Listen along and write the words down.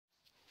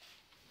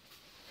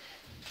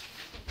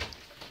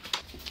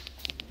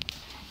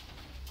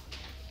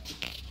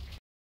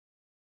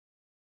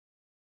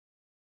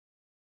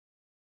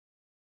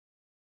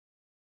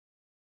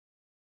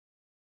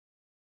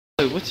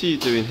So what are you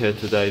doing here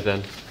today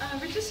then?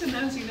 We're just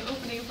announcing the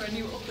opening of our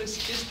new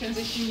office, Just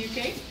Transition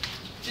UK.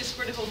 Just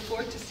for the whole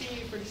port to see,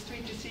 for the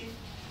street to see.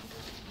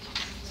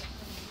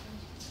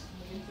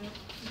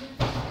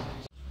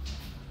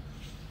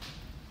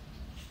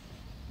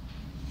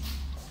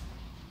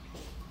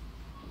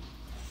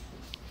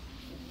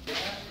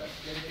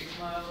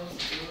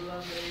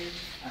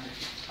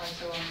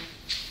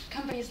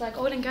 Companies like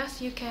Oil and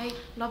Gas UK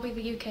lobby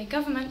the UK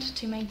government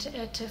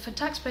for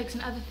tax breaks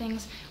and other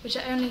things which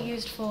are only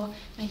used for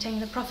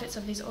maintaining the profits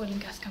of these oil and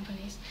gas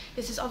companies.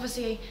 This is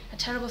obviously a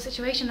terrible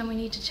situation and we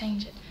need to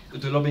change it.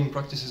 The lobbying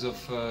practices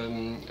of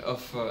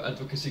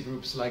advocacy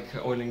groups like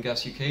Oil and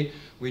Gas UK,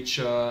 which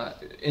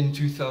in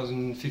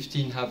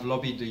 2015 have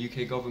lobbied the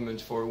UK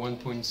government for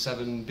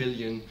 1.7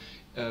 billion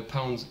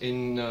pounds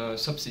in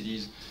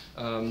subsidies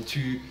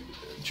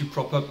to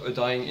prop up a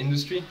dying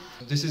industry.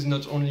 This is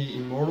not only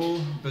immoral,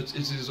 but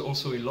it is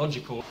also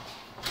illogical.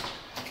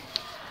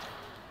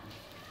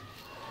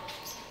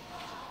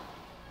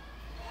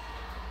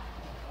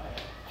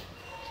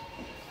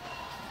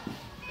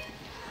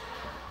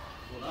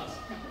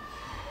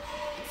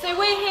 So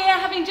we're here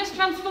having just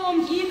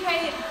transformed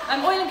UK,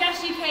 Oil and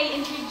Gas UK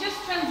into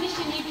Just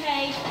Transition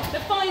UK.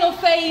 The final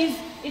phase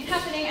is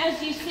happening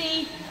as you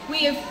see.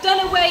 We have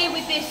done away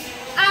with this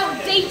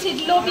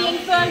outdated lobbying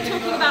firm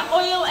talking about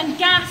oil and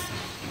gas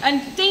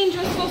and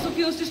dangerous fossil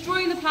fuels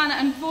destroying the planet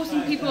and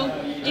forcing people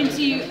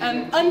into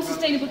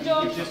unsustainable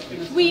jobs.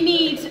 We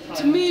need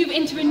to move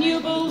into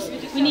renewables.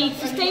 We need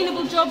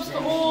sustainable jobs for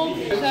all.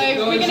 So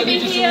we're going to be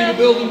here. The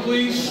building,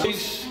 please.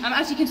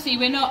 As you can see,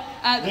 we're not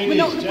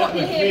the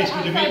popular here,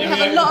 but we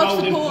have a lot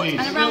of support,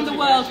 and around the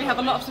world we have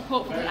a lot of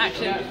support for this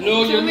action. So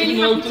we're really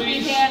happy to be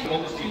here.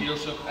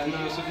 And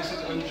so this is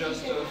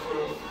unjust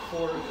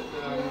for the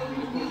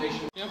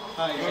population. Yep.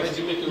 Hi.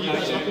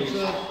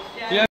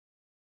 Yeah.